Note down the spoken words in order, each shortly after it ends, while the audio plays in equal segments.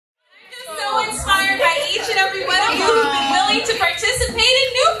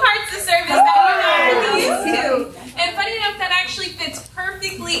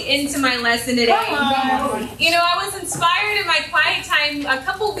into my lesson today. You know, I was inspired in my quiet time a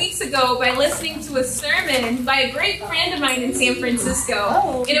couple weeks ago by listening to a sermon by a great friend of mine in San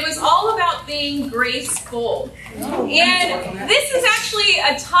Francisco. And it was all about being graceful. And this is actually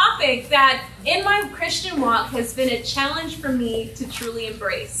a topic that in my Christian walk has been a challenge for me to truly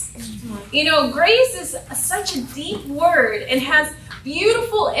embrace. You know, grace is such a deep word and has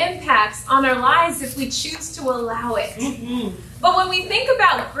beautiful impacts on our lives if we choose to allow it. But when we think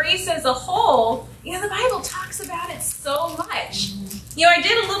about grace as a whole, you know, the Bible talks about it so much. You know, I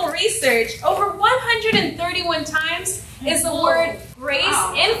did a little research. Over 131 times is the word grace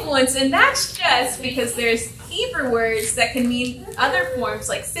influenced, and that's just because there's Hebrew words that can mean other forms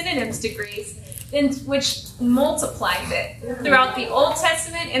like synonyms to grace, which multiplies it throughout the Old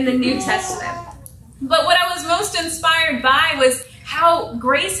Testament and the New Testament. But what I was most inspired by was how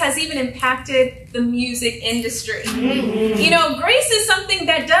grace has even impacted the music industry. You know, grace is something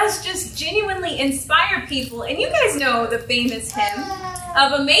that does just genuinely inspire people. And you guys know the famous hymn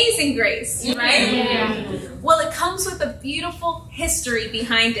of Amazing Grace, right? Well, it comes with a beautiful history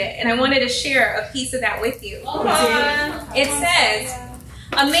behind it. And I wanted to share a piece of that with you. It says,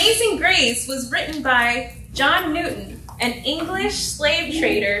 Amazing Grace was written by John Newton, an English slave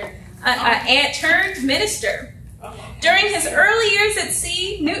trader turned minister. During his early years at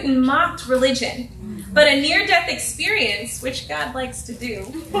sea, Newton mocked religion, but a near-death experience, which God likes to do,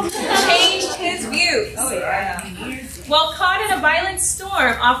 changed his views. While caught in a violent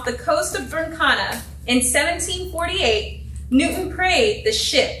storm off the coast of Burkina in 1748, Newton prayed the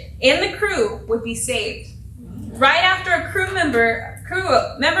ship and the crew would be saved. Right after a member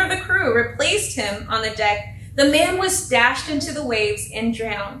of the crew replaced him on the deck, the man was dashed into the waves and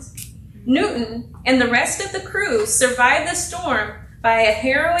drowned. Newton and the rest of the crew survived the storm by a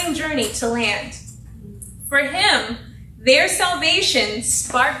harrowing journey to land. For him, their salvation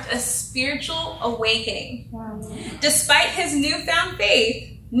sparked a spiritual awakening. Despite his newfound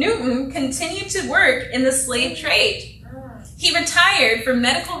faith, Newton continued to work in the slave trade. He retired for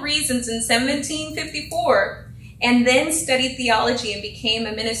medical reasons in 1754 and then studied theology and became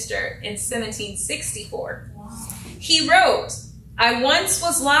a minister in 1764. He wrote, "I once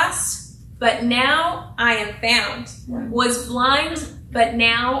was lost, but now I am found, was blind, but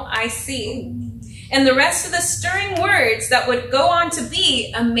now I see." And the rest of the stirring words that would go on to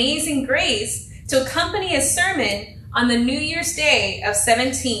be Amazing Grace to accompany his sermon on the New Year's Day of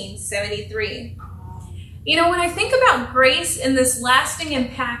 1773. You know, when I think about grace and this lasting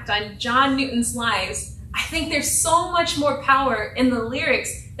impact on John Newton's lives, I think there's so much more power in the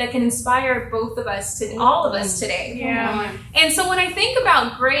lyrics that can inspire both of us, all of us today. And so when I think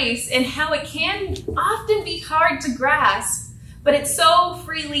about grace and how it can often be hard to grasp, but it's so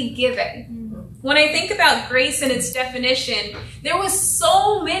freely given. When I think about grace and its definition, there was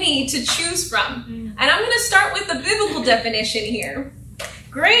so many to choose from. And I'm going to start with the biblical definition here.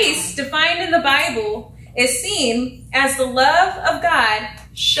 Grace, defined in the Bible, is seen as the love of God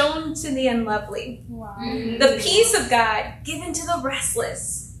shown to the unlovely. The peace of God given to the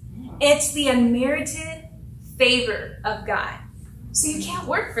restless. It's the unmerited favor of God. So you can't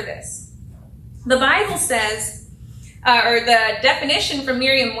work for this. The Bible says, or the definition from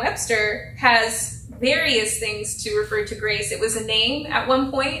Merriam-Webster has various things to refer to grace. It was a name at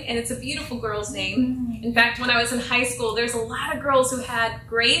one point, and it's a beautiful girl's name. In fact, when I was in high school, there's a lot of girls who had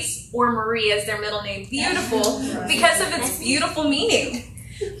Grace or Marie as their middle name. Beautiful, because of its beautiful meaning.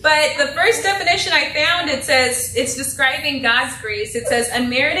 But the first definition I found, it says, it's describing God's grace. It says,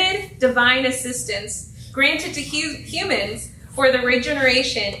 unmerited divine assistance granted to humans for the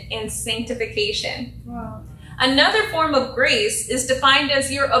regeneration and sanctification. Wow. Another form of grace is defined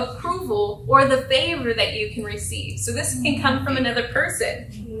as your approval or the favor that you can receive. So this can come from another person.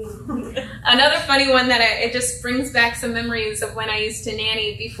 Another funny one that it just brings back some memories of when I used to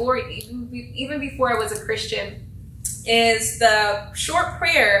nanny even before I was a Christian, is the short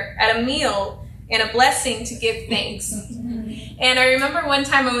prayer at a meal and a blessing to give thanks. And I remember one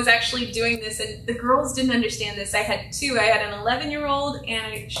time I was actually doing this, and the girls didn't understand this. I had two. I had an 11-year-old,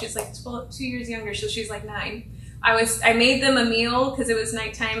 and she's like 2 years younger, so she's like 9. I made them a meal because it was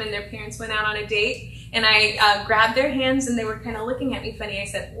nighttime and their parents went out on a date, and I grabbed their hands, and they were kind of looking at me funny. I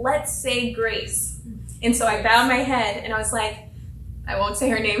said, "Let's say grace." And so I bowed my head, and I was like, I won't say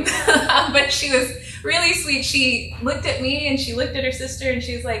her name, but she was really sweet. She looked at me, and she looked at her sister, and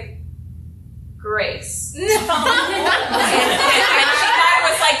she was like, "Grace." And she thought it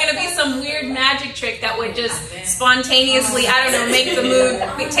was like going to be some weird magic trick that would just spontaneously, I don't know, make the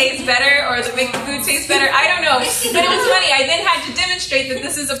mood taste better or make the food taste better. I don't know. But it was funny. I then had to demonstrate that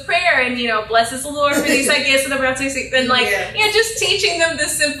this is a prayer and, blesses the Lord for these ideas and about to see. And just teaching them the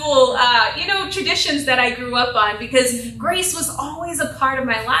simple, traditions that I grew up on, because grace was always a part of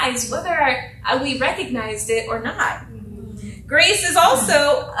my lives, whether we recognized it or not. Grace is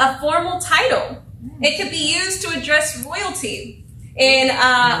also a formal title. It could be used to address royalty. In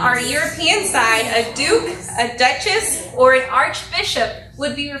our European side, a duke, a duchess, or an archbishop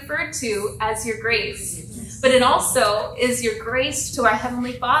would be referred to as your grace. But it also is your grace to our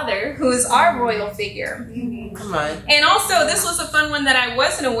Heavenly Father, who is our royal figure. Come on. And also, this was a fun one that I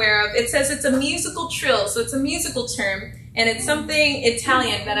wasn't aware of. It says it's a musical trill, so it's a musical term. And it's something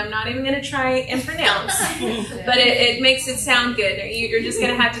Italian that I'm not even going to try and pronounce. But it makes it sound good. You're just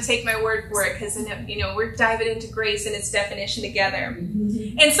going to have to take my word for it, because, we're diving into grace and its definition together.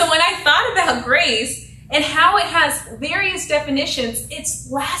 And so when I thought about grace and how it has various definitions,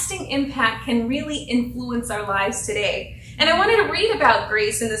 its lasting impact can really influence our lives today. And I wanted to read about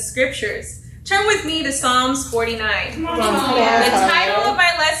grace in the scriptures. Turn with me to Psalms 49. The title of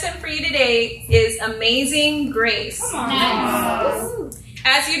my lesson for you today is Amazing Grace.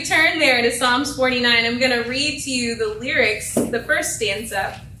 As you turn there to Psalms 49, I'm going to read to you the lyrics, the first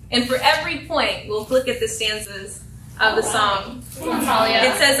stanza. And for every point, we'll look at the stanzas of the song.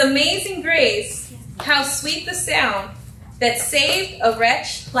 It says, Amazing grace, how sweet the sound that saved a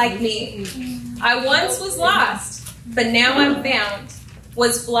wretch like me. I once was lost, but now I'm found.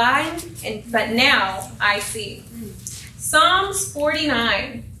 Was blind, but now I see. Psalms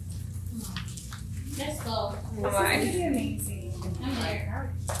 49. Let's go. Come on.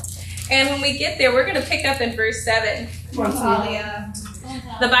 And when we get there, we're going to pick up in verse 7.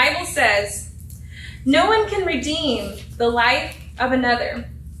 The Bible says, No one can redeem the life of another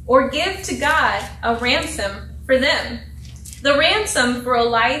or give to God a ransom for them. The ransom for a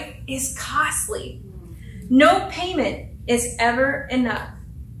life is costly. No payment is ever enough,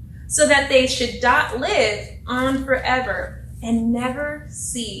 so that they should not live on forever and never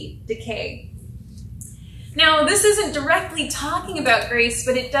see decay. Now, this isn't directly talking about grace,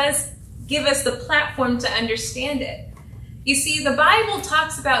 but it does give us the platform to understand it. You see, the Bible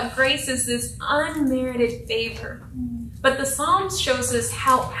talks about grace as this unmerited favor, but the Psalms shows us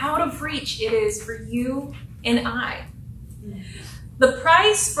how out of reach it is for you and I. The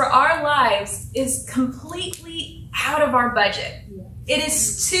price for our lives is completely out of our budget. It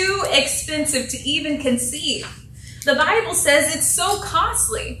is too expensive to even conceive. The Bible says it's so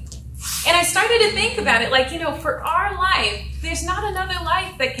costly. And I started to think about it, for our life, there's not another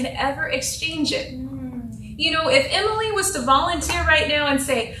life that can ever exchange it. If Emily was to volunteer right now and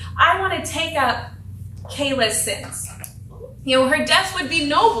say, I want to take up Kayla's sins, her death would be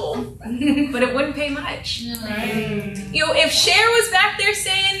noble, but it wouldn't pay much. If Cher was back there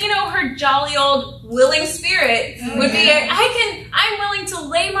saying, her jolly old willing spirit would be, I'm willing to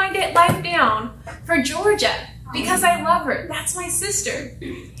lay my life down for Georgia because I love her. That's my sister.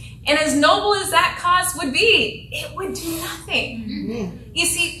 And as noble as that cost would be, it would do nothing. You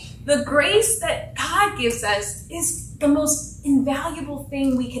see, the grace that God gives us is the most invaluable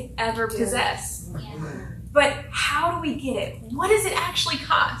thing we could ever possess. But how do we get it? What does it actually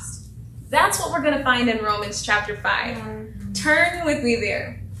cost? That's what we're going to find in Romans chapter 5. Turn with me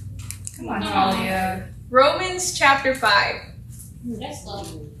there. Come on, Tahlia. Romans chapter 5. Let's go.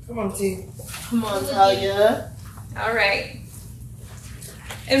 Come on, T. Come on, Tahlia. All right.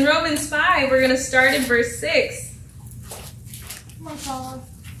 In Romans 5, we're going to start in verse 6. Come on, Tahlia.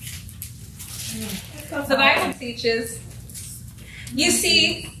 The Bible teaches, you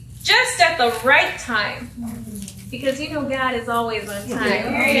see, just at the right time, because God is always on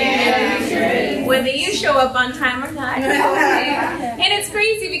time. Whether you show up on time or not. And it's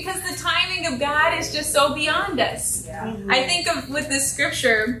crazy because the timing of God is just so beyond us. I think of, with this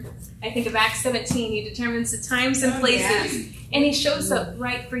scripture, I think of Acts 17. He determines the times and places, and he shows up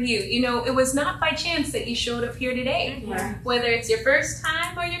right for you. It was not by chance that you showed up here today, whether it's your first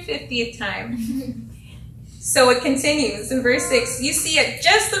time or your 50th time. So it continues in verse 6. You see, at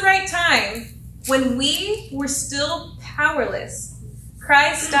just the right time, when we were still powerless,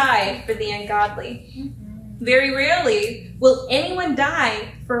 Christ died for the ungodly. Very rarely will anyone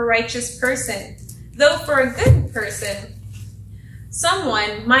die for a righteous person, though for a good person,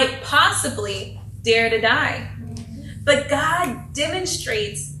 someone might possibly dare to die. But God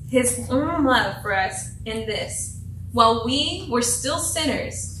demonstrates his own love for us in this. While we were still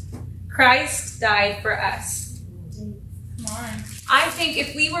sinners, Christ died for us. I think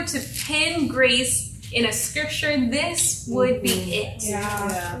if we were to pin grace in a scripture, this would be it.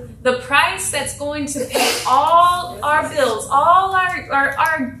 Yeah. The price that's going to pay all our bills, all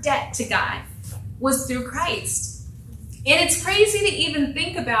our debt to God was through Christ. And it's crazy to even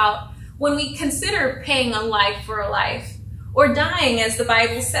think about when we consider paying a life for a life or dying, as the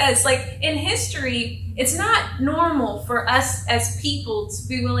Bible says. Like in history, it's not normal for us as people to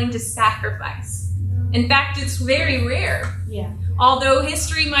be willing to sacrifice. In fact, it's very rare. Yeah. Although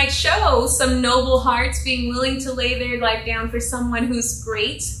history might show some noble hearts being willing to lay their life down for someone who's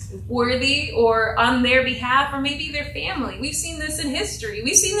great, worthy, or on their behalf, or maybe their family. We've seen this in history.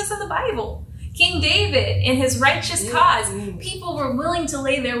 We've seen this in the Bible. King David, in his righteous cause, people were willing to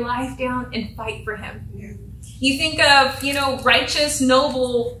lay their life down and fight for him. You think of, righteous,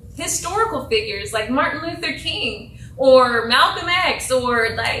 noble, historical figures like Martin Luther King or Malcolm X,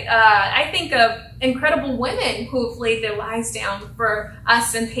 or I think of incredible women who have laid their lives down for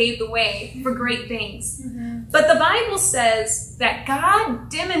us and paved the way for great things. But the Bible says that God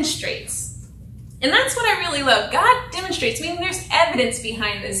demonstrates. And that's what I really love. God demonstrates, meaning there's evidence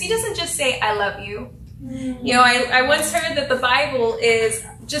behind this. He doesn't just say, I love you. I once heard that the Bible is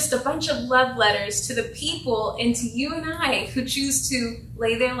just a bunch of love letters to the people and to you and I who choose to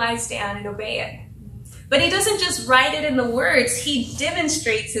lay their lives down and obey it. But he doesn't just write it in the words. He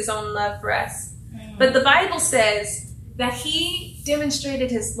demonstrates his own love for us. But the Bible says that he demonstrated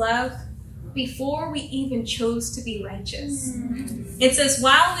his love before we even chose to be righteous. It says,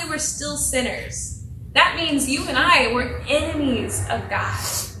 while we were still sinners, that means you and I were enemies of God.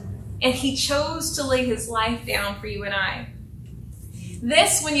 And he chose to lay his life down for you and I.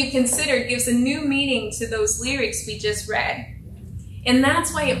 This, when you consider, gives a new meaning to those lyrics we just read. And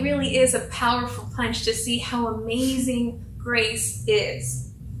that's why it really is a powerful punch to see how amazing grace is.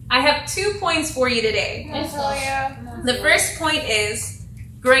 I have 2 points for you today. The first point is,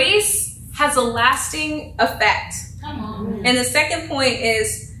 grace has a lasting effect. And the second point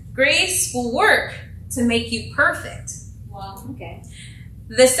is, grace will work to make you perfect. Wow. Okay.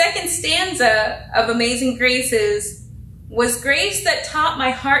 The second stanza of Amazing Grace was grace that taught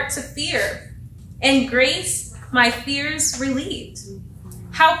my heart to fear, and grace my fears relieved.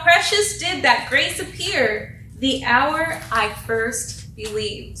 How precious did that grace appear the hour I first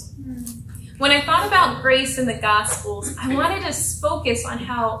believed. When I thought about grace in the Gospels, I wanted to focus on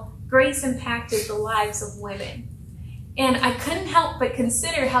how grace impacted the lives of women. And I couldn't help but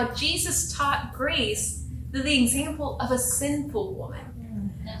consider how Jesus taught grace through the example of a sinful woman.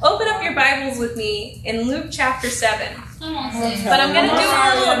 Open up your Bibles with me in Luke chapter 7. But I'm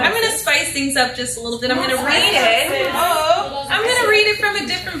going to spice things up just a little bit. I'm going to read it. I'm going to read it from a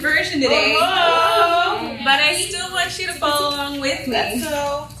different version today. But I still want you to follow along with me.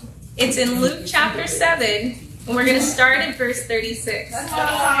 It's in Luke chapter 7, and we're going to start at verse 36. Come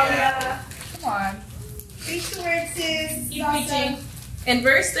on. Preach the word, sis. Keep preaching. In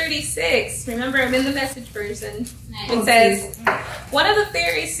verse 36, remember I'm in the Message version, it says, one of the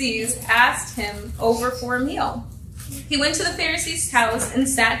Pharisees asked him over for a meal. He went to the Pharisee's house and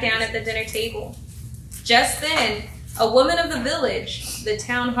sat down at the dinner table. Just then, a woman of the village, the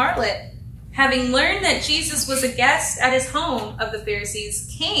town harlot, having learned that Jesus was a guest at his home of the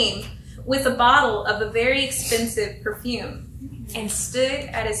Pharisees, came with a bottle of a very expensive perfume and stood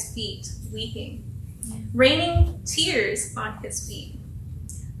at his feet weeping, raining tears on his feet.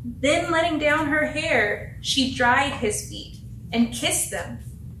 Then letting down her hair, she dried his feet and kissed them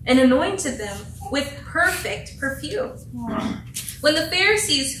and anointed them with perfect perfume. When the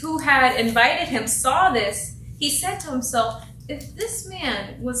Pharisees who had invited him saw this, he said to himself, if this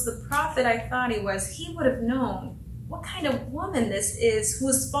man was the prophet I thought he was, he would have known what kind of woman this is who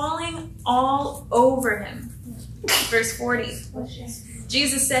is falling all over him. Verse 40.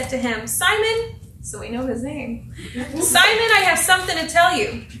 Jesus said to him, Simon, so we know his name, Simon, I have something to tell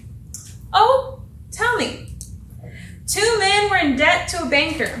you. Oh, tell me. 2 men were in debt to a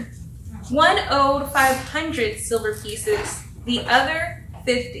banker. One owed 500 silver pieces, the other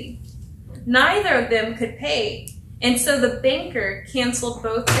 50. Neither of them could pay, and so the banker canceled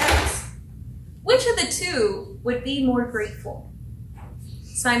both debts. Which of the 2 would be more grateful?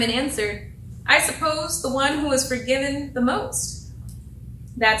 Simon answered, I suppose the one who was forgiven the most.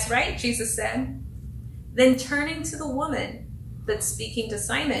 That's right, Jesus said. Then turning to the woman, but speaking to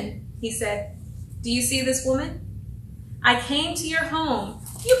Simon, he said, do you see this woman? I came to your home.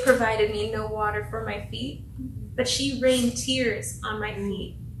 You provided me no water for my feet, but she rained tears on my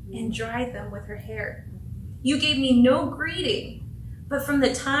feet and dried them with her hair. You gave me no greeting, but from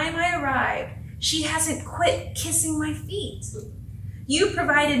the time I arrived, she hasn't quit kissing my feet. You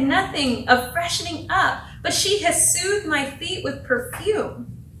provided nothing of freshening up, but she has soothed my feet with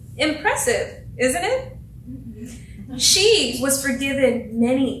perfume. Impressive. isn't it? She was forgiven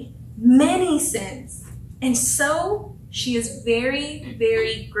many, many sins. And so she is very,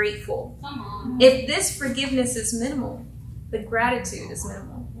 very grateful. Come on. If this forgiveness is minimal, the gratitude is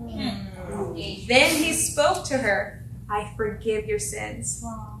minimal. Then he spoke to her, I forgive your sins.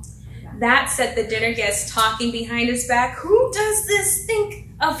 That set the dinner guest talking behind his back. Who does this think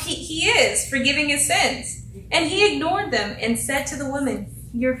of he is, forgiving his sins? And he ignored them and said to the woman,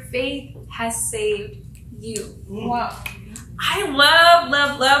 your faith has saved you. Wow. I love,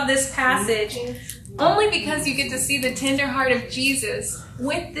 love, love this passage only because you get to see the tender heart of Jesus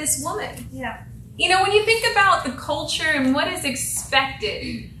with this woman. Yeah. You know, when you think about the culture and what is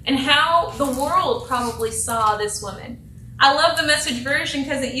expected and how the world probably saw this woman, I love the Message version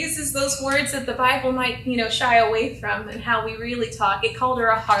because it uses those words that the Bible might, shy away from and how we really talk. It called her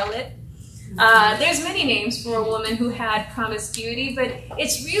a harlot. There's many names for a woman who had promiscuity, but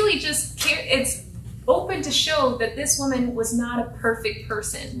it's really just, it's open to show that this woman was not a perfect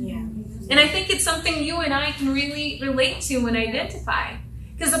person. Yeah. And I think it's something you and I can really relate to and identify.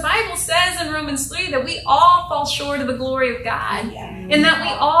 Because the Bible says in Romans 3 that we all fall short of the glory of God. And that we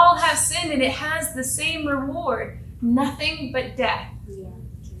all have sinned and it has the same reward. Nothing but death.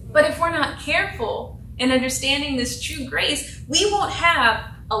 But if we're not careful in understanding this true grace, we won't have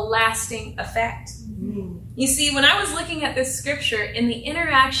a lasting effect. You see, when I was looking at this scripture in the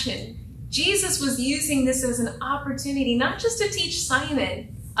interaction, Jesus was using this as an opportunity not just to teach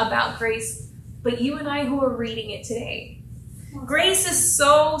Simon about grace, but you and I who are reading it today. Grace is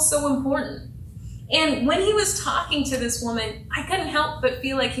so, so important. And when he was talking to this woman, I couldn't help but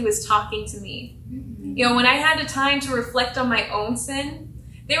feel like he was talking to me. When I had the time to reflect on my own sin,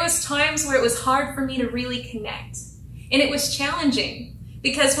 there was times where it was hard for me to really connect. And it was challenging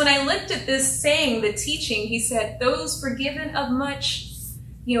because when I looked at this saying, the teaching, he said, those forgiven of much,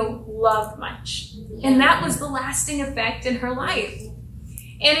 loved much. And that was the lasting effect in her life.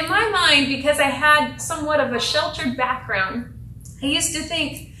 And in my mind, because I had somewhat of a sheltered background, I used to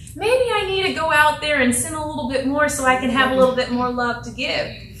think, maybe I need to go out there and sin a little bit more so I can have a little bit more love to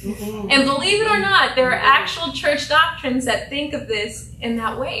give. And believe it or not, there are actual church doctrines that think of this in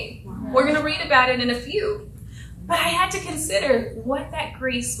that way. We're going to read about it in a few. But I had to consider what that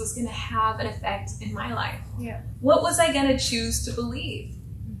grace was going to have an effect in my life. What was I going to choose to believe?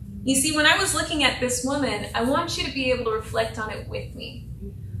 You see, when I was looking at this woman, I want you to be able to reflect on it with me.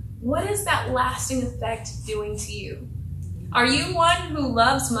 What is that lasting effect doing to you? Are you one who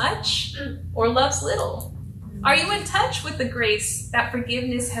loves much or loves little? Are you in touch with the grace that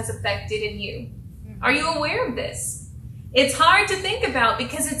forgiveness has affected in you? Are you aware of this? It's hard to think about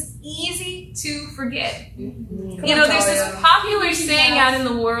because it's easy to forget. There's this popular saying out in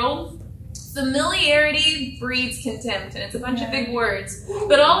the world, familiarity breeds contempt, and it's a bunch of big words.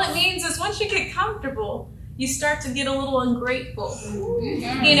 But all it means is once you get comfortable, you start to get a little ungrateful.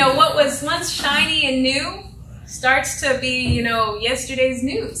 What was once shiny and new starts to be, yesterday's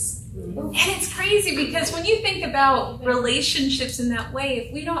news. And it's crazy because when you think about relationships in that way,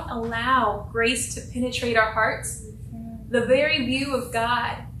 if we don't allow grace to penetrate our hearts, the very view of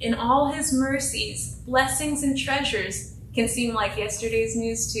God in all his mercies, blessings, and treasures can seem like yesterday's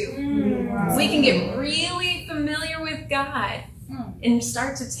news too. We can get really familiar with God and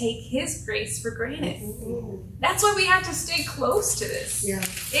start to take his grace for granted. That's why we have to stay close to this.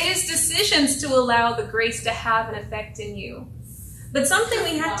 It is decisions to allow the grace to have an effect in you. But something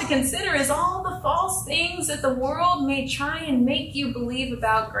we have to consider is all the false things that the world may try and make you believe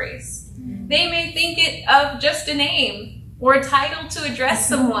about grace. They may think it of just a name or a title to address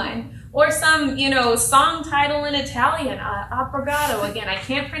someone or some, song title in Italian, approgato. Again, I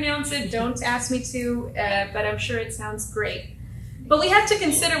can't pronounce it. Don't ask me to, but I'm sure it sounds great. But we have to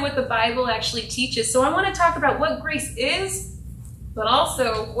consider what the Bible actually teaches. So I want to talk about what grace is, but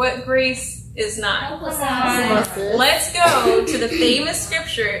also what grace is not. Let's go to the famous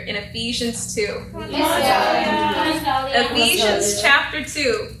scripture in Ephesians 2. Ephesians chapter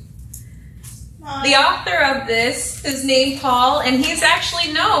 2. The author of this is named Paul, and he's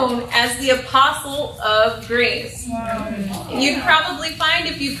actually known as the Apostle of Grace. You'd probably find,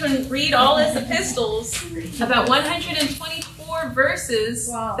 if you can read all his epistles, about 124 verses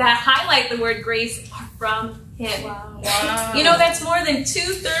that highlight the word grace are from him. That's more than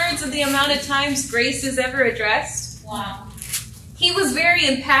 2/3 of the amount of times grace is ever addressed. He was very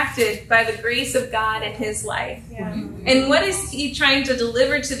impacted by the grace of God in his life. And what is he trying to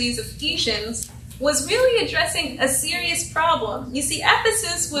deliver to these Ephesians was really addressing a serious problem. You see,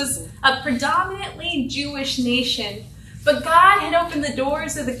 Ephesus was a predominantly Jewish nation, But God had opened the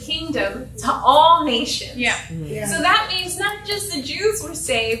doors of the kingdom to all nations. Yeah. So that means not just the Jews were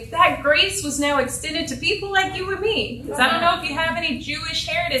saved, that grace was now extended to people like you and me. Because I don't know if you have any Jewish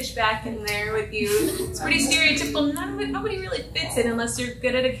heritage back in there with you. It's pretty stereotypical. Nobody really fits it unless you're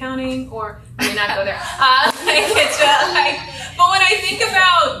good at accounting or, I mean, not go there. But when I think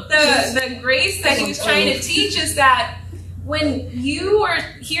about the grace that he was trying to teach is that when you are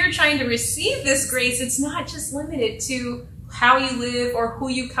here trying to receive this grace, it's not just limited to how you live or who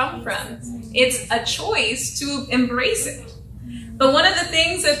you come from. It's a choice to embrace it. But one of the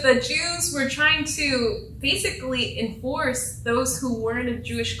things that the Jews were trying to basically enforce those who weren't of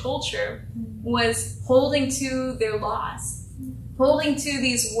Jewish culture was holding to their laws, holding to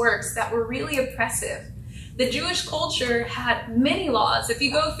these works that were really oppressive. The Jewish culture had many laws. If you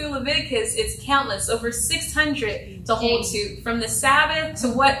go through Leviticus, it's countless, over 600 to hold to, from the Sabbath to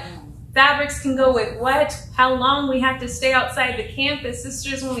what fabrics can go with what, how long we have to stay outside the camp as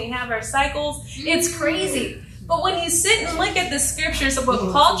sisters when we have our cycles. It's crazy. But when you sit and look at the scriptures of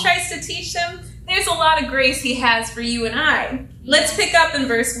what Paul tries to teach them, there's a lot of grace he has for you and I. Let's pick up in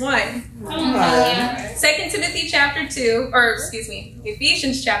verse 1. 2 Timothy chapter 2, or excuse me,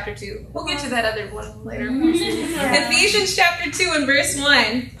 Ephesians chapter 2. We'll get to that other one later. Ephesians chapter 2 and verse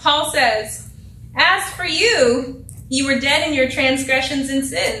 1, Paul says, "As for you, you were dead in your transgressions and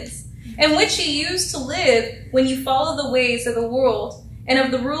sins, in which you used to live when you followed the ways of the world and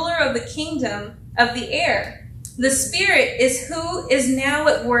of the ruler of the kingdom of the air. The Spirit is who is now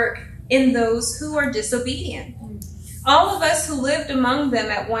at work in those who are disobedient. All of us who lived among them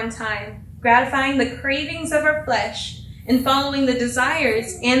at one time, gratifying the cravings of our flesh and following the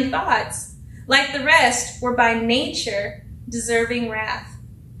desires and thoughts, like the rest, were by nature deserving wrath.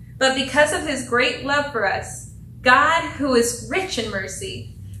 But because of his great love for us, God, who is rich in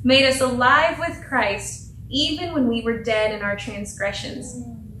mercy, made us alive with Christ, even when we were dead in our transgressions.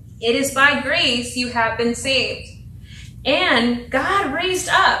 It is by grace you have been saved. And God raised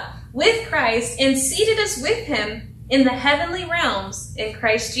up with Christ and seated us with him in the heavenly realms in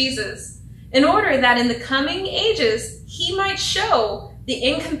Christ Jesus, in order that in the coming ages he might show the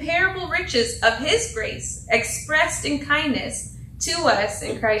incomparable riches of his grace expressed in kindness to us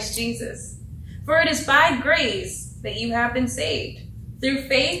in Christ Jesus. For it is by grace that you have been saved, through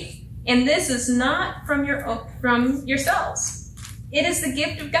faith, and this is not from yourselves. It is the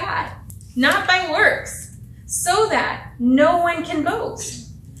gift of God, not by works, so that no one can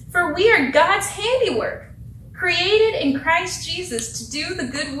boast. For we are God's handiwork, created in Christ Jesus to do the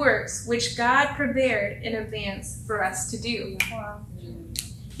good works which God prepared in advance for us to do." Wow.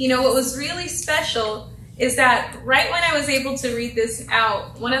 You know, what was really special is that right when I was able to read this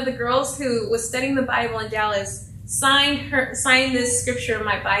out, one of the girls who was studying the Bible in Dallas signed this scripture in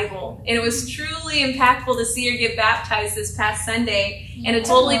my Bible. And it was truly impactful to see her get baptized this past Sunday in a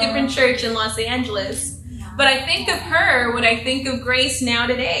totally different church in Los Angeles. But I think of her when I think of grace now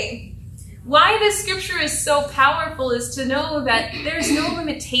today. Why this scripture is so powerful is to know that there's no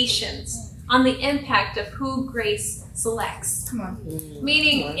limitations on the impact of who grace selects. Come on.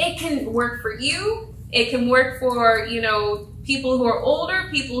 Meaning it can work for you, it can work for, people who are older,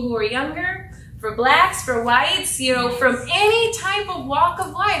 people who are younger, for blacks, for whites, from any type of walk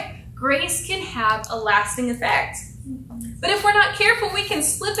of life, grace can have a lasting effect. But if we're not careful, we can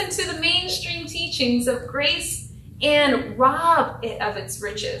slip into the mainstream teachings of grace and rob it of its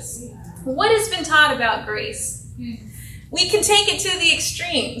riches. What has been taught about grace? We can take it to the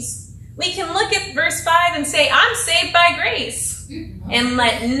extremes. We can look at verse 5 and say, I'm saved by grace, and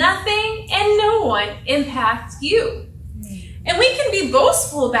let nothing and no one impact you. And we can be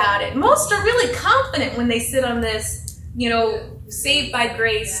boastful about it. Most are really confident when they sit on this, saved by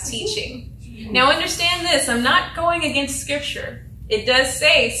grace teaching. Now understand this, I'm not going against scripture. It does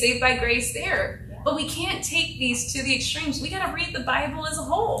say saved by grace there. But we can't take these to the extremes. We got to read the Bible as a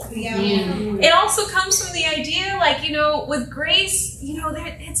whole. Yeah. It also comes from the idea, with grace,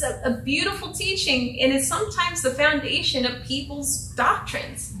 it's a beautiful teaching, and it's sometimes the foundation of people's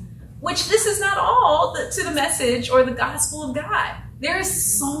doctrines, which this is not all to the message or the gospel of God. There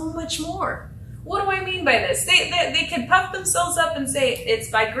is so much more. What do I mean by this? They could puff themselves up and say it's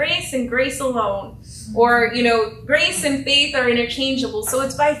by grace and grace alone, or, grace and faith are interchangeable, so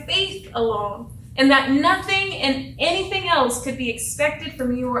it's by faith alone. And that nothing and anything else could be expected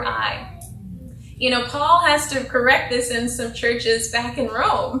from you or I. Paul has to correct this in some churches back in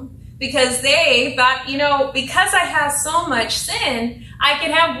Rome because they thought, because I have so much sin, I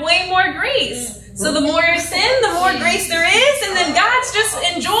can have way more grace. So the more sin, the more grace there is, and then God's just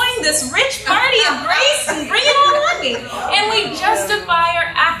enjoying this rich party of grace and bring it all on me. And we justify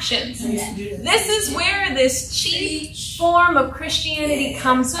our actions. This is where this cheap form of Christianity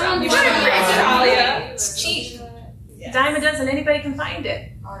comes from. It's cheap. Dime a dozen, anybody can find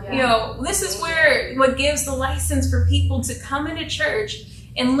it. You know, this is where what gives the license for people to come into church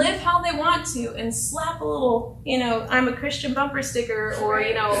and live how they want to and slap a little, you know, I'm a Christian bumper sticker, or,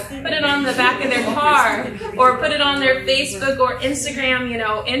 you know, put it on the back of their car, or put it on their Facebook or Instagram, you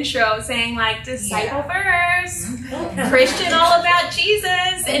know, intro saying like, disciple first, Christian all about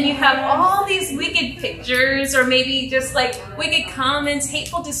Jesus, and you have all these wicked pictures, or maybe just like wicked comments,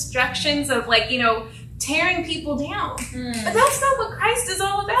 hateful destructions of like, you know, tearing people down. But that's not what Christ is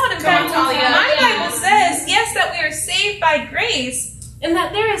all about. In fact, my Bible says, yes, that we are saved by grace, and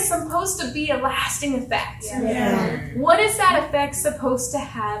that there is supposed to be a lasting effect. What is that effect supposed to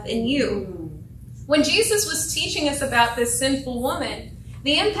have in you? When Jesus was teaching us about this sinful woman,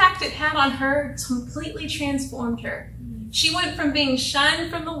 the impact it had on her completely transformed her. She went from being shunned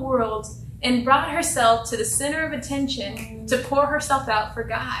from the world and brought herself to the center of attention to pour herself out for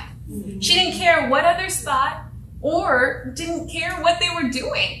God. She didn't care what others thought or didn't care what they were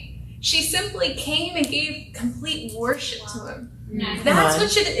doing. She simply came and gave complete worship to him. That's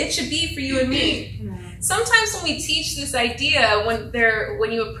what it should be for you and me. Sometimes when we teach this idea,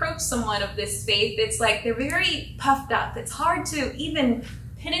 when you approach someone of this faith, it's like they're very puffed up. It's hard to even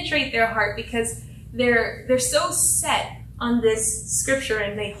penetrate their heart because they're so set on this scripture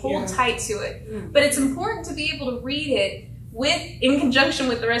and they hold tight to it. But it's important to be able to read it in conjunction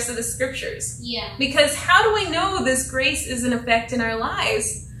with the rest of the scriptures. Because how do we know this grace is in effect in our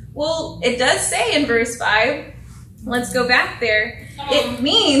lives? Well, it does say in verse 5, let's go back there. It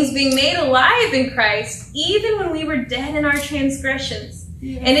means being made alive in Christ, even when we were dead in our transgressions.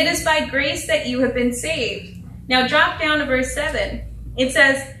 And it is by grace that you have been saved. Now drop down to verse 7. It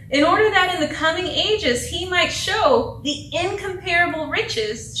says, in order that in the coming ages he might show the incomparable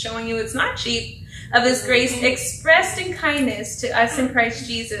riches, showing you it's not cheap, of his grace expressed in kindness to us in Christ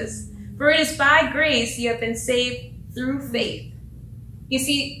Jesus. For it is by grace you have been saved through faith. You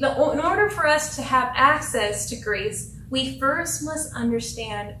see, in order for us to have access to grace, we first must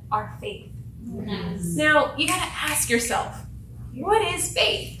understand our faith. Now, you got to ask yourself, what is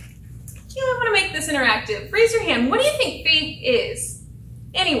faith? You know, I want to make this interactive. Raise your hand. What do you think faith is?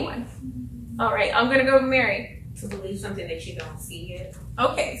 Anyone? All right, I'm going to go to Mary. To believe something that you don't see yet.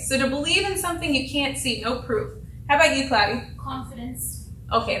 Okay, so to believe in something you can't see, no proof. How about you, Cloudy? Confidence.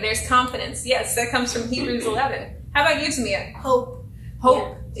 Okay, there's confidence. Yes, that comes from Hebrews 11. How about you, Tamia? Hope. Hope.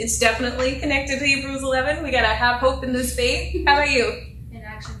 Yeah. It's definitely connected to Hebrews 11. We got to have hope in this faith. How about you? An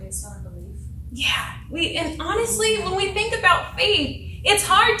action based on belief. Yeah. And honestly, when we think about faith, it's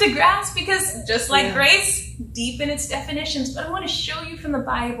hard to grasp because just like grace, deep in its definitions, but I want to show you from the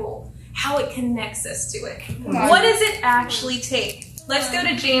Bible how it connects us to it. What does it actually take? Let's go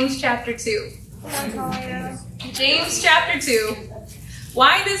to James chapter 2. James chapter 2.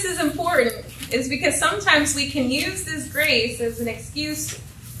 Why this is important is because sometimes we can use this grace as an excuse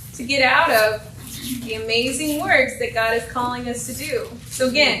to get out of the amazing works that God is calling us to do. So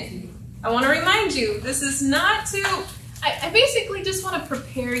again, I want to remind you, this is not to, I basically just want to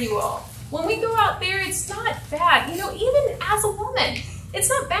prepare you all. When we go out there, it's not bad. You know, even as a woman, it's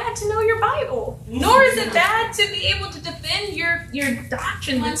not bad to know your Bible. Nor is it bad to be able to defend your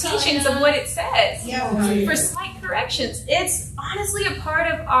doctrine, the teachings of what it says. For slight corrections. It's honestly a part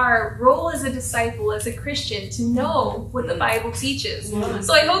of our role as a disciple, as a Christian, to know what the Bible teaches.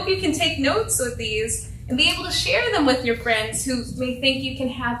 So I hope you can take notes with these and be able to share them with your friends who may think you can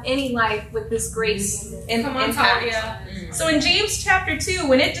have any life with this grace and impact. So in James chapter 2,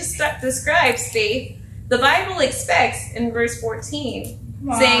 when it describes faith, the Bible expects, in verse 14,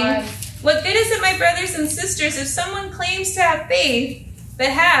 saying, what good is it, my brothers and sisters, if someone claims to have faith but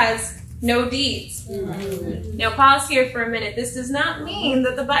has no deeds? Now pause here for a minute. This does not mean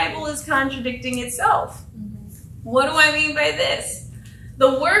that the Bible is contradicting itself. What do I mean by this?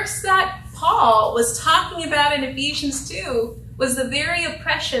 The works that Paul was talking about in Ephesians 2 was the very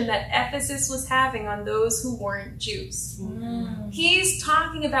oppression that Ephesus was having on those who weren't Jews. He's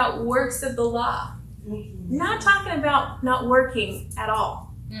talking about works of the law. Not talking about not working at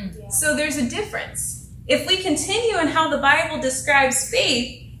all. So there's a difference. If we continue in how the Bible describes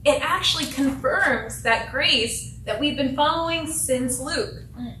faith, it actually confirms that grace that we've been following since Luke.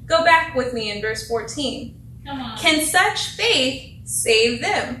 Go back with me in verse 14. Can such faith save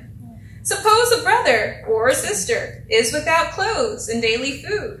them? Suppose a brother or a sister is without clothes and daily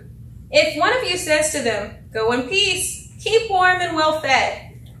food. If one of you says to them, go in peace, keep warm and well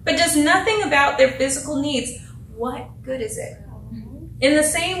fed, but does nothing about their physical needs, what good is it? In the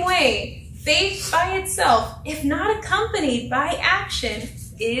same way, faith by itself, if not accompanied by action,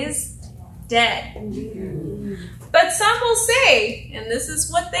 is dead. But some will say, and this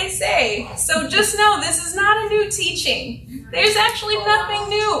is what they say, so just know this is not a new teaching. There's actually nothing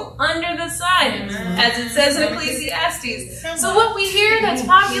new under the sun, as it says in Ecclesiastes. So what we hear that's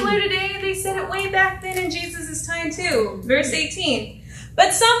popular today, they said it way back then in Jesus' time too. Verse 18.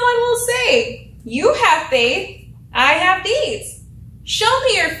 But someone will say, you have faith, I have deeds. Show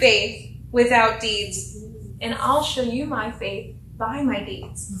me your faith without deeds, and I'll show you my faith by my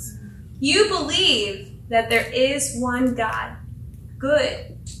deeds. You believe that there is one God.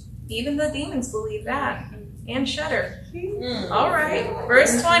 Good. Even the demons believe that and shudder. All right.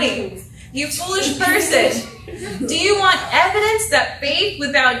 Verse 20. You foolish person. Do you want evidence that faith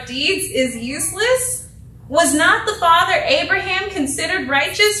without deeds is useless? Was not the father Abraham considered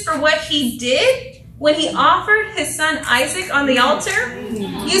righteous for what he did when he offered his son Isaac on the altar?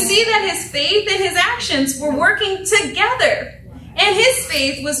 You see that his faith and his actions were working together. And his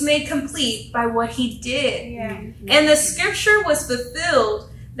faith was made complete by what he did. And the scripture was fulfilled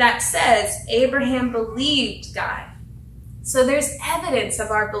that says Abraham believed God. So there's evidence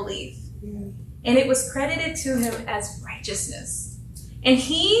of our belief. And it was credited to him as righteousness. And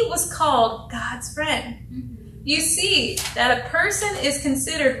he was called God's friend. You see that a person is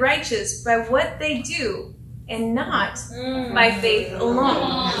considered righteous by what they do and not by faith alone.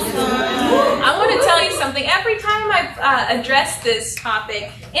 I want to tell you something. Every time I've addressed this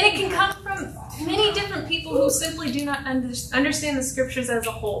topic, and it can come from many different people who simply do not understand the scriptures as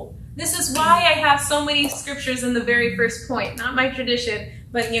a whole. This is why I have so many scriptures in the very first point. Not my tradition,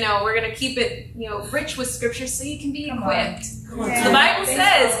 but we're going to keep it rich with scriptures so you can be equipped. The Bible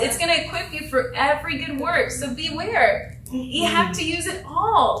says it's going to equip you for every good work, so beware. You have to use it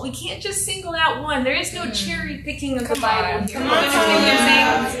all. We can't just single out one. There is no cherry picking of the Bible here.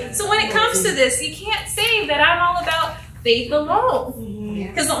 So when it comes to this, you can't say that I'm all about faith alone.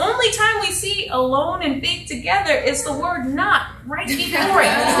 Because the only time we see alone and faith together is the word not right before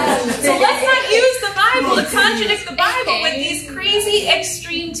it. So let's not use the Bible to contradict the Bible with these crazy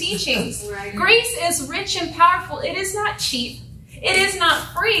extreme teachings. Grace is rich and powerful. It is not cheap. It is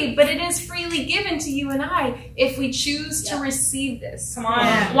not free, but it is freely given to you and I if we choose to receive this. Come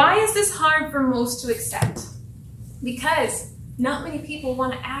on. Why is this hard for most to accept? Because not many people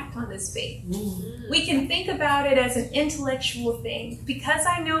want to act on this faith. We can think about it as an intellectual thing. Because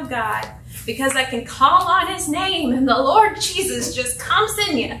I know God, because I can call on his name and the Lord Jesus just comes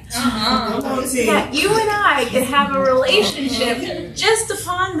in you. That you and I can have a relationship just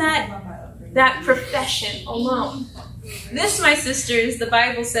upon that profession alone. This, my sisters, the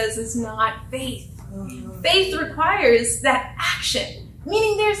Bible says is not faith. Faith requires that action,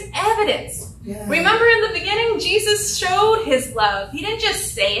 meaning there's evidence. Remember in the beginning, Jesus showed his love. He didn't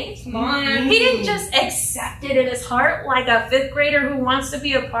just say it. He didn't just accept it in his heart like a 5th grader who wants to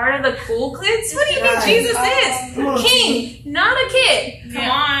be a part of the cool kids. What do you think Jesus is? King, not a kid. Come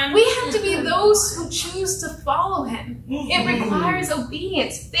on. We have to be those who choose to follow him. It requires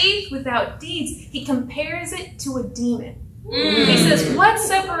obedience, faith without deeds. He compares it to a demon. He says, what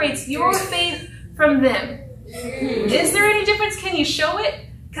separates your faith from them? Is there any difference? Can you show it?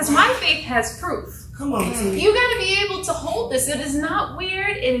 Because my faith has proof. Come on, you got to be able to hold this. It is not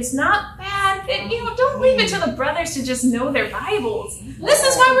weird. It is not bad. Don't leave it to the brothers to just know their Bibles. This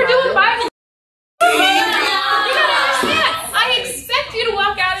is why we're doing Bible. You got to understand. I expect you to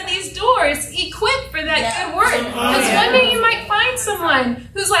walk out of these doors equipped for that good work. Because one day you might find someone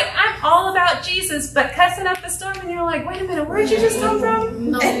who's like, I'm all about Jesus, but cussing up a storm, and you're like, wait a minute, where'd you just come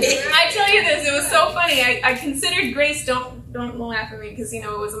from? I tell you this, it was so funny. I considered grace. Don't laugh at me because, it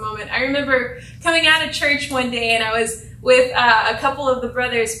was a moment. I remember coming out of church one day and I was with a couple of the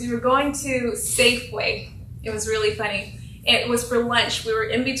brothers. We were going to Safeway. It was really funny. It was for lunch. We were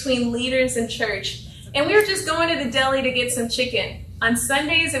in between leaders and church. And we were just going to the deli to get some chicken. On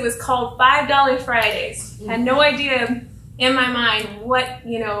Sundays, it was called $5 Fridays. I had no idea in my mind what,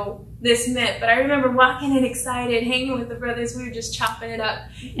 this meant. But I remember walking in excited, hanging with the brothers. We were just chopping it up.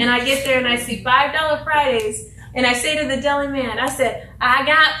 And I get there and I see $5 Fridays. And I say to the deli man, I said, I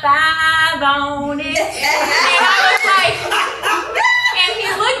got 5 on it. And I was like, and he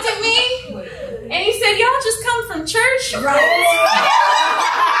looked at me and he said, y'all just come from church? Right. And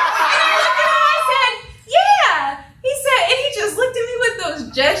I looked at him, I said, yeah. He said, and he just looked at me with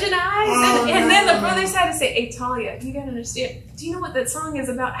those judging eyes. And then the brothers had to say, hey, Tahlia, you got to understand. Do you know what that song is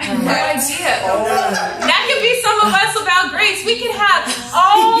about? I have no idea. That could be some of us about grace. We could have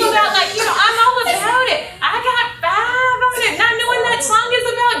all about, I'm all about it. I got 5 that song is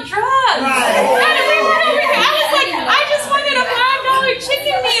about drugs. And everyone over here, I was like, I just wanted a $5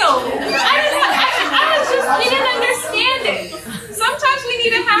 chicken meal. We didn't understand it. Sometimes we need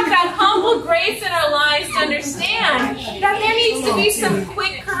to have that humble grace in our lives to understand that there needs to be some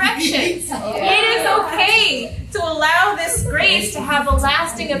quick corrections. It is okay to allow this grace to have a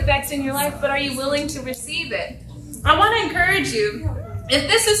lasting effect in your life, but are you willing to receive it? I want to encourage you, if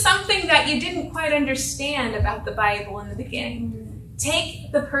this is something that you didn't quite understand about the Bible in the beginning,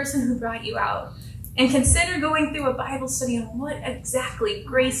 take the person who brought you out and consider going through a Bible study on what exactly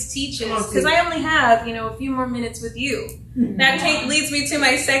grace teaches. Because I only have, a few more minutes with you. That leads me to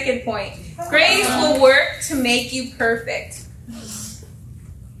my second point. Grace will work to make you perfect.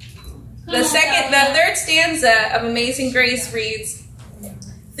 The third stanza of Amazing Grace reads,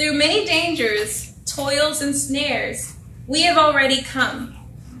 "Through many dangers, toils, and snares, we have already come.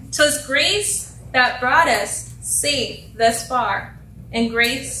 'Twas grace that brought us safe thus far, and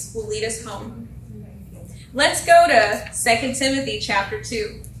grace will lead us home." Let's go to 2 Timothy chapter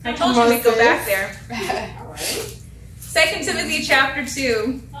 2. I told you we'd go back there. 2 Timothy chapter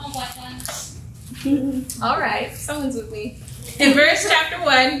 2. All right, someone's with me. In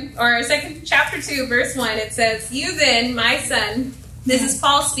chapter 2, verse 1, it says, "You then, my son," this is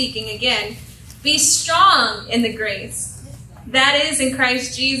Paul speaking again, "be strong in the grace that is in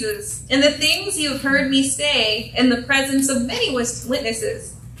Christ Jesus, in the things you have heard me say in the presence of many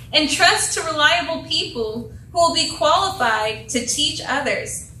witnesses. And trust to reliable people who will be qualified to teach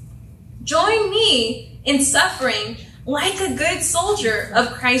others. Join me in suffering like a good soldier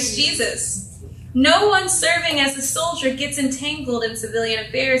of Christ Jesus. No one serving as a soldier gets entangled in civilian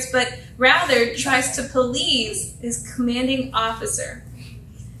affairs, but rather tries to please his commanding officer.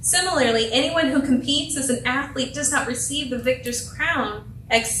 Similarly, anyone who competes as an athlete does not receive the victor's crown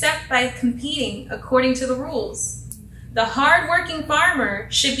except by competing according to the rules. The hard-working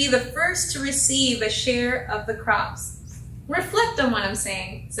farmer should be the first to receive a share of the crops. Reflect on what I'm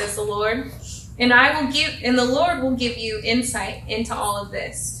saying, says the Lord, and the Lord will give you insight into all of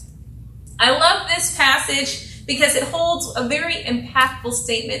this." I love this passage because it holds a very impactful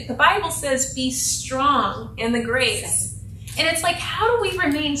statement. The Bible says, "Be strong in the grace." And it's like, how do we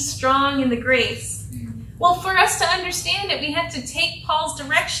remain strong in the grace? Well, for us to understand it, we have to take Paul's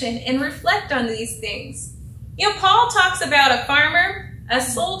direction and reflect on these things. Paul talks about a farmer, a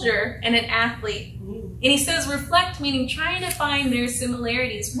soldier, and an athlete. And he says reflect, meaning trying to find their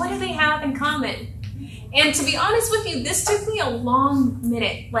similarities. What do they have in common? And to be honest with you, this took me a long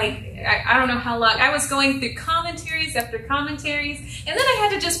minute. I don't know how long. I was going through commentaries after commentaries. And then I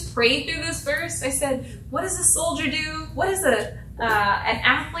had to just pray through this verse. I said, what does a soldier do? What does an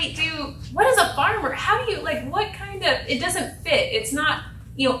athlete do? What is a farmer? How do you, it doesn't fit. It's not,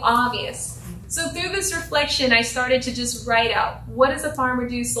 obvious. So through this reflection, I started to just write out, what does a farmer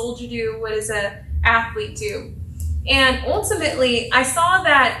do, soldier do, what does an athlete do? And ultimately, I saw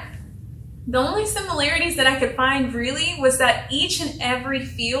that the only similarities that I could find really was that each and every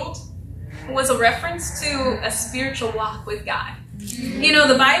field was a reference to a spiritual walk with God.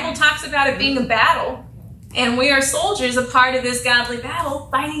 The Bible talks about it being a battle, and we are soldiers, a part of this godly battle,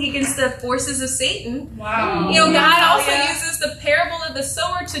 fighting against the forces of Satan. Wow. God also uses the parable of the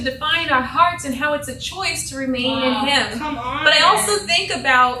sower to define our hearts and how it's a choice to remain in Him. Come on. But I also think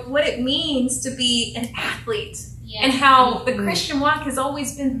about what it means to be an athlete and how the Christian walk has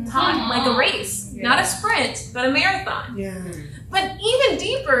always been taught like a race, not a sprint, but a marathon. But even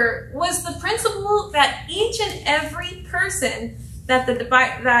deeper was the principle that each and every person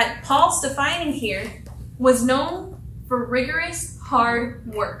that Paul's defining here was known for rigorous, hard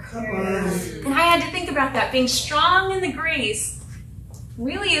work. And I had to think about that. Being strong in the grace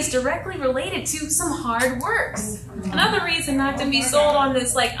really is directly related to some hard works. Another reason not to be sold on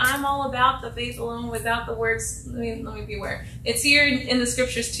this, I'm all about the faith alone without the works. Let me be aware. It's here in the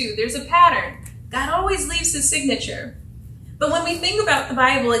scriptures too. There's a pattern. God always leaves His signature. But when we think about the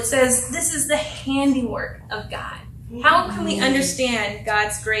Bible, it says this is the handiwork of God. How can we understand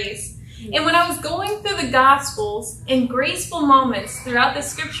God's grace? And when I was going through the Gospels in graceful moments throughout the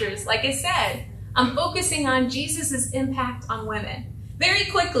scriptures, like I said, I'm focusing on Jesus' impact on women. Very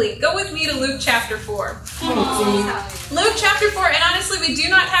quickly, go with me to Luke chapter 4. Luke chapter 4, and honestly, we do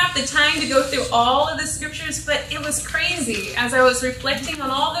not have the time to go through all of the scriptures, but it was crazy as I was reflecting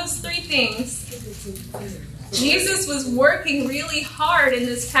on all those three things. Jesus was working really hard in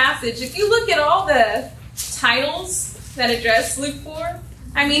this passage. If you look at all the titles that address Luke 4,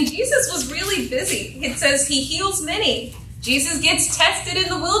 Jesus was really busy. It says He heals many. Jesus gets tested in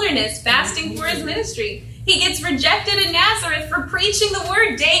the wilderness, fasting for His ministry. He He gets rejected in Nazareth for preaching the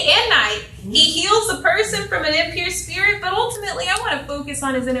word day and night. He heals a person from an impure spirit, but ultimately I want to focus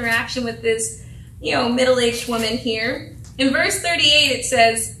on his interaction with this, middle-aged woman here. In verse 38 it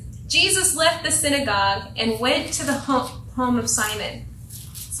says, Jesus left the synagogue and went to the home of Simon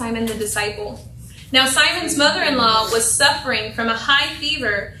the disciple. Now Simon's mother-in-law was suffering from a high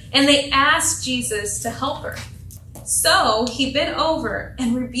fever, and they asked Jesus to help her. So he bent over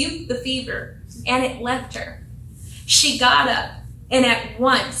and rebuked the fever, and it left her. She got up and at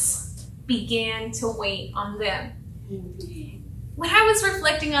once began to wait on them. When I was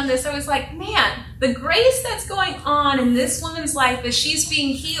reflecting on this, I was like, man, the grace that's going on in this woman's life as she's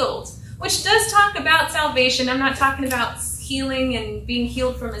being healed, which does talk about salvation. I'm not talking about healing and being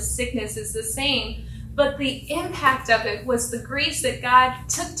healed from a sickness is the same. But the impact of it was the grace that God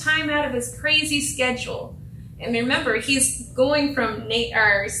took time out of his crazy schedule. And remember, he's going from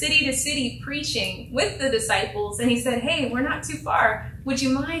city to city preaching with the disciples. And he said, hey, we're not too far. Would you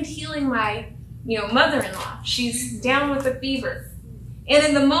mind healing my mother-in-law? She's down with a fever. And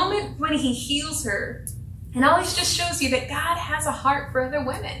in the moment when he heals her, it always just shows you that God has a heart for other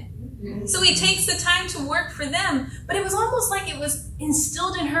women. So he takes the time to work for them. But it was almost like it was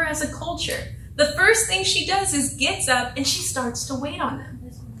instilled in her as a culture. The first thing she does is gets up and she starts to wait on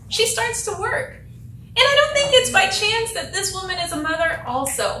them. She starts to work. And I don't think it's by chance that this woman is a mother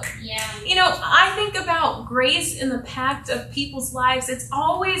also. Yeah. I think about grace in the pact of people's lives. It's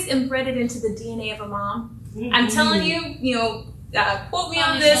always embedded into the DNA of a mom. I'm telling you, quote me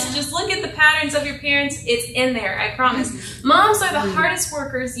on this. Just look at the patterns of your parents. It's in there, I promise. Moms are the hardest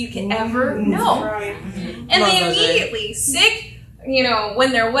workers you can ever know. And they immediately, sick,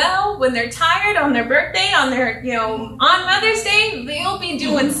 when they're well, when they're tired, on their birthday, on their, on Mother's Day, they'll be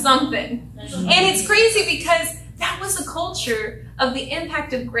doing something. And it's crazy because that was the culture of the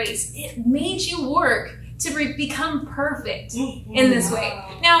impact of grace. It made you work to become perfect in this way.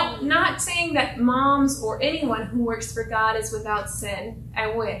 Now, not saying that moms or anyone who works for God is without sin.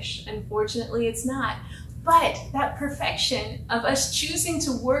 I wish. Unfortunately, it's not. But that perfection of us choosing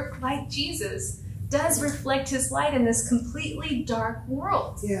to work like Jesus does reflect his light in this completely dark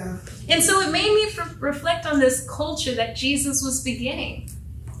world. Yeah. And so it made me reflect on this culture that Jesus was beginning.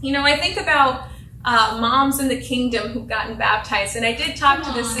 I think about moms in the kingdom who've gotten baptized. And I did talk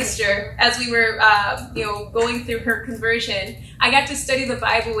to the sister as we were, going through her conversion. I got to study the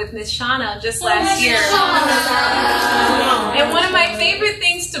Bible with Miss Shauna just last year. And one of my favorite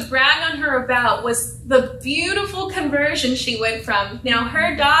things to brag on her about was the beautiful conversion she went from. Now,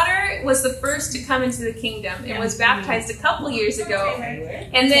 her daughter was the first to come into the kingdom and was baptized a couple years ago.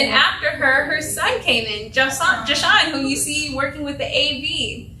 And then after her son came in, Jashan, who you see working with the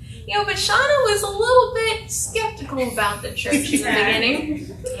AV. But Shauna was a little bit skeptical about the church in the beginning.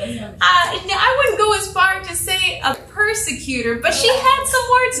 I wouldn't go as far to say a persecutor, but she had some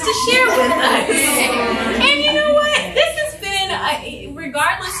words to share with us. And you know what? This has been,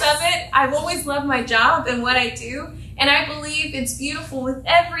 regardless of it, I've always loved my job and what I do. And I believe it's beautiful with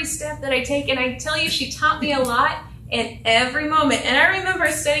every step that I take. And I tell you, she taught me a lot in every moment. And I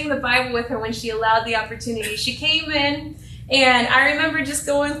remember studying the Bible with her when she allowed the opportunity. She came in. And I remember just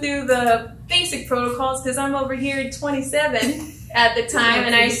going through the basic protocols because I'm over here at 27 at the time.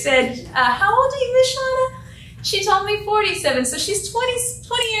 And I said, how old are you, Miss Shauna? She told me 47. So she's 20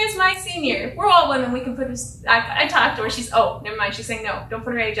 years my senior. We're all women. We can put this. I talked to her. She's, oh, never mind. She's saying no. Don't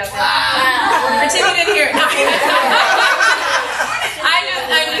put her age out there. Pretend you didn't hear it. No.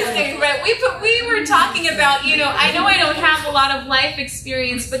 I'm just kidding. But we were talking about, I know I don't have a lot of life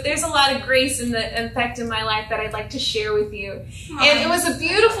experience, but there's a lot of grace in the impact in my life that I'd like to share with you. And it was a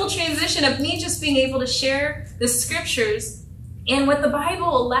beautiful transition of me just being able to share the scriptures and what the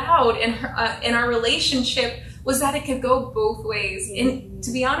Bible allowed in our relationship was that it could go both ways. And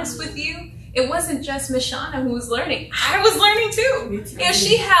to be honest with you, it wasn't just Miss Shauna who was learning. I was learning too.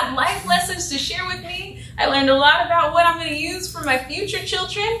 She had life lessons to share with me. I learned a lot about what I'm going to use for my future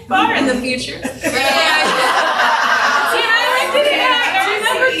children, far in the future. I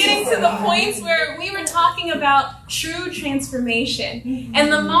remember getting to the points where we were talking about true transformation.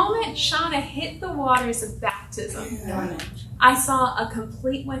 And the moment Shauna hit the waters of baptism, I saw a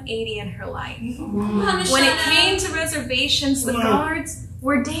complete 180 in her life. When it came to reservations, the guards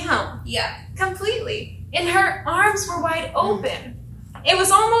were down. Yeah. Completely. And her arms were wide open. It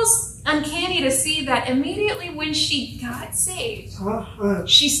was almost uncanny to see that immediately when she got saved,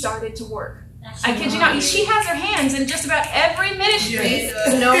 she started to work. I kid you not. She has her hands in just about every ministry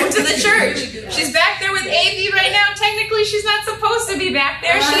known to the church. She's back there with AV right now. Technically, she's not supposed to be back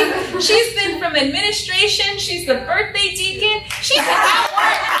there. She's been from administration. She's the birthday deacon. She's been at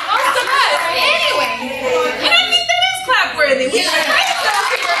work most of us. Anyway, and I think that is clap-worthy. We should praise those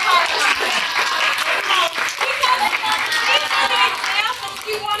who were called.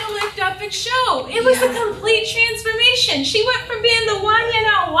 You want to lift up and show. It was a complete transformation. She went from being the one,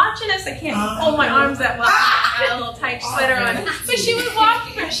 watching us. I can't hold my arms that well. I got a little tight sweater on. But she would walk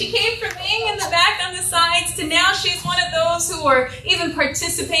from, she came from being in the back on the sides to now she's one of those who are even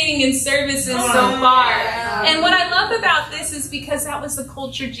participating in services so far. And what I love about this is because that was the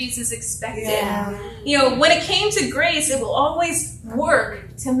culture Jesus expected. When it came to grace, it will always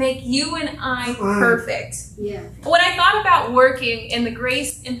work to make you and I perfect. When I thought about working and the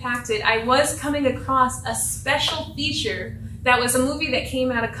grace impacted, I was coming across a special feature that was a movie that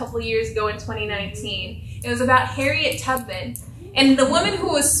came out a couple years ago in 2019. It was about Harriet Tubman and the woman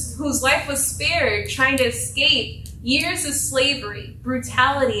whose life was spared trying to escape years of slavery,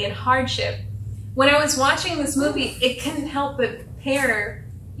 brutality, and hardship. When I was watching this movie, it couldn't help but pair,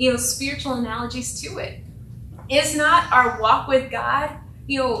 spiritual analogies to it. Is not our walk with God,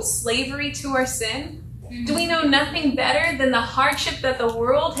 slavery to our sin? Do we know nothing better than the hardship that the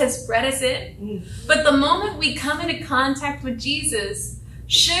world has bred us in? But the moment we come into contact with Jesus,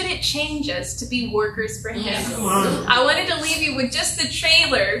 should it change us to be workers for Him? I wanted to leave you with just the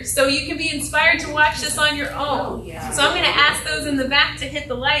trailer so you can be inspired to watch this on your own. So I'm going to ask those in the back to hit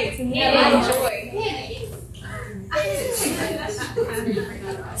the lights and enjoy.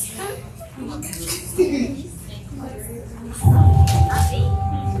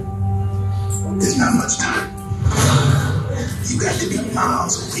 There's not much time. You got to be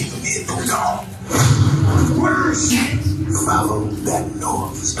miles away from here for dawn. Worse, follow that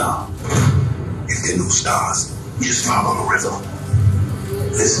north star. If there are no stars, you just follow the river.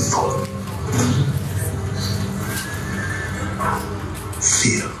 Listen for me.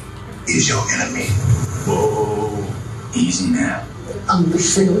 Fear is your enemy. Whoa, easy now. I'm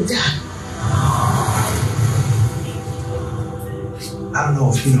afraid of that. I don't know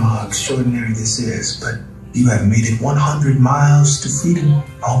if you know how extraordinary this is, but you have made it 100 miles to freedom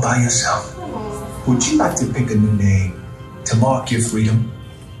all by yourself. Would you like to pick a new name to mark your freedom?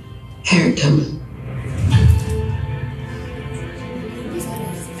 Harriet Tubman.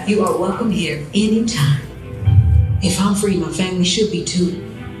 You are welcome here anytime. If I'm free, my family should be too.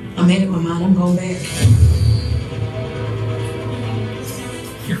 I made up my mind, I'm going back.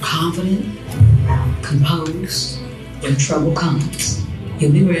 You're confident, composed. When trouble comes,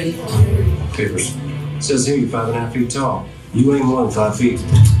 you'll be ready. Papers. Says here you're 5.5 feet tall. You ain't more than 5 feet.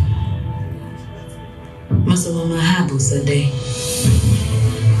 Must have worn my high boots that day.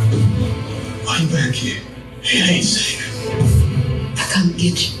 Why you back here? It ain't safe. I come to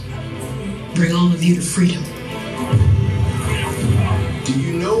get you. Bring all of you to freedom. Do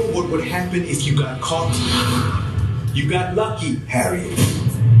you know what would happen if you got caught? You got lucky, Harriet.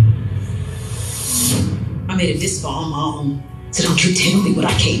 I made it this far on my own, so don't you tell me what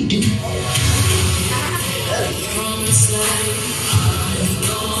I can't do.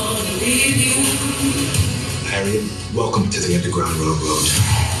 Harriet, welcome to the Underground Railroad.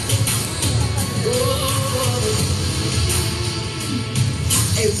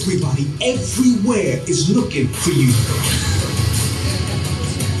 Everybody, everywhere is looking for you.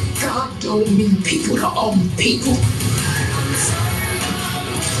 God don't mean people to own people.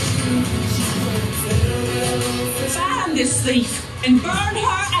 Find this thief and burn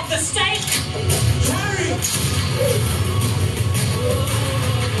her at the stake.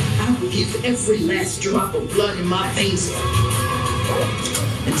 I will give every last drop of blood in my veins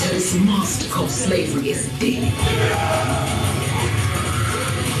until this monster called slavery is dead.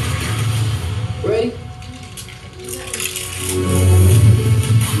 Ready?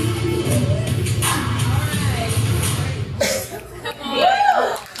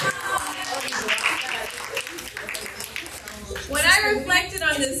 When I reflected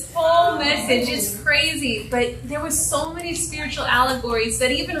on this whole message, it's crazy, but there were so many spiritual allegories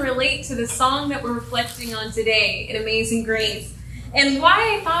that even relate to the song that we're reflecting on today, in Amazing Grace. And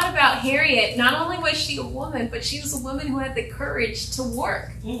why I thought about Harriet, not only was she a woman, but she was a woman who had the courage to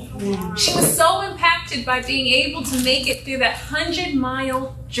work. She was so impacted by being able to make it through that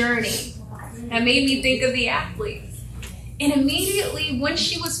 100-mile journey. That made me think of the athletes. And immediately, when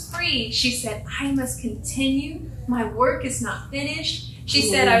she was free, she said, I must continue. My work is not finished. She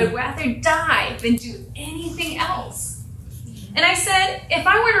said, I would rather die than do anything else. And I said, if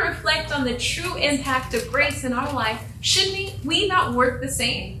I were to reflect on the true impact of grace in our life, shouldn't we not work the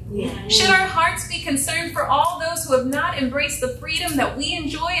same? Should our hearts be concerned for all those who have not embraced the freedom that we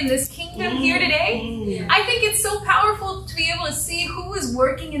enjoy in this kingdom here today? I think it's so powerful to be able to see who is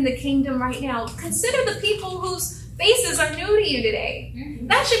working in the kingdom right now. Consider the people whose faces are new to you today.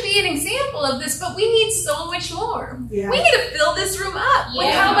 That should be an example of this, but we need so much more. We need to fill this room up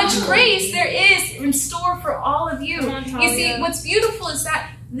with how much grace there is in store for all of you. You see, what's beautiful is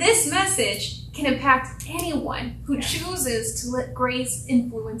that this message can impact anyone who chooses to let grace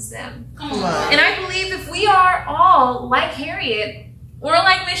influence them. And I believe if we are all like Harriet or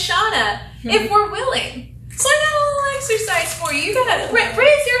like Miss Shauna, if we're willing. So I got a little exercise for you. You gotta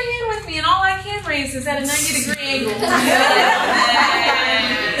raise your hand with me, and all I can raise is at a 90-degree angle.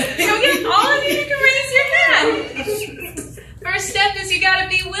 All of you can raise your hand. First step is you gotta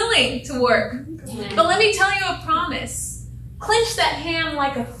be willing to work. But let me tell you a promise. Clench that hand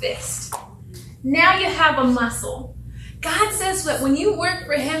like a fist. Now you have a muscle. God says that when you work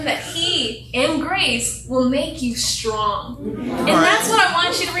for Him, that He, in grace, will make you strong. And that's what I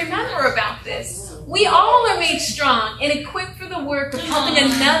want you to remember about this. We all are made strong and equipped for the work of helping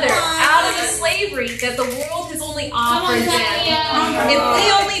another out of the slavery that the world has only offered them. If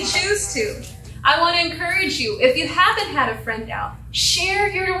we only choose to. I want to encourage you, if you haven't had a friend out, share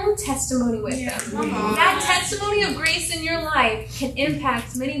your own testimony with them. That testimony of grace in your life can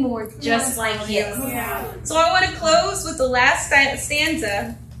impact many more just like you. So I want to close with the last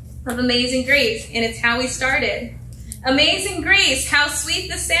stanza of Amazing Grace, and it's how we started. Amazing grace, how sweet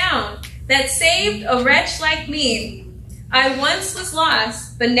the sound that saved a wretch like me. I once was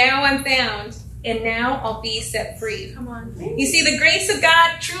lost, but now I'm found, and now I'll be set free. Come on. You see, the grace of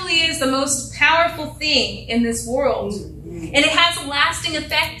God truly is the most powerful thing in this world. And it has a lasting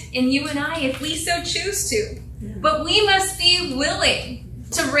effect in you and I if we so choose to. But we must be willing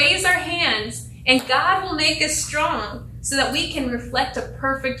to raise our hands, and God will make us strong so that we can reflect a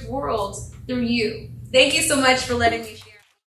perfect world through you. Thank you so much for letting me share.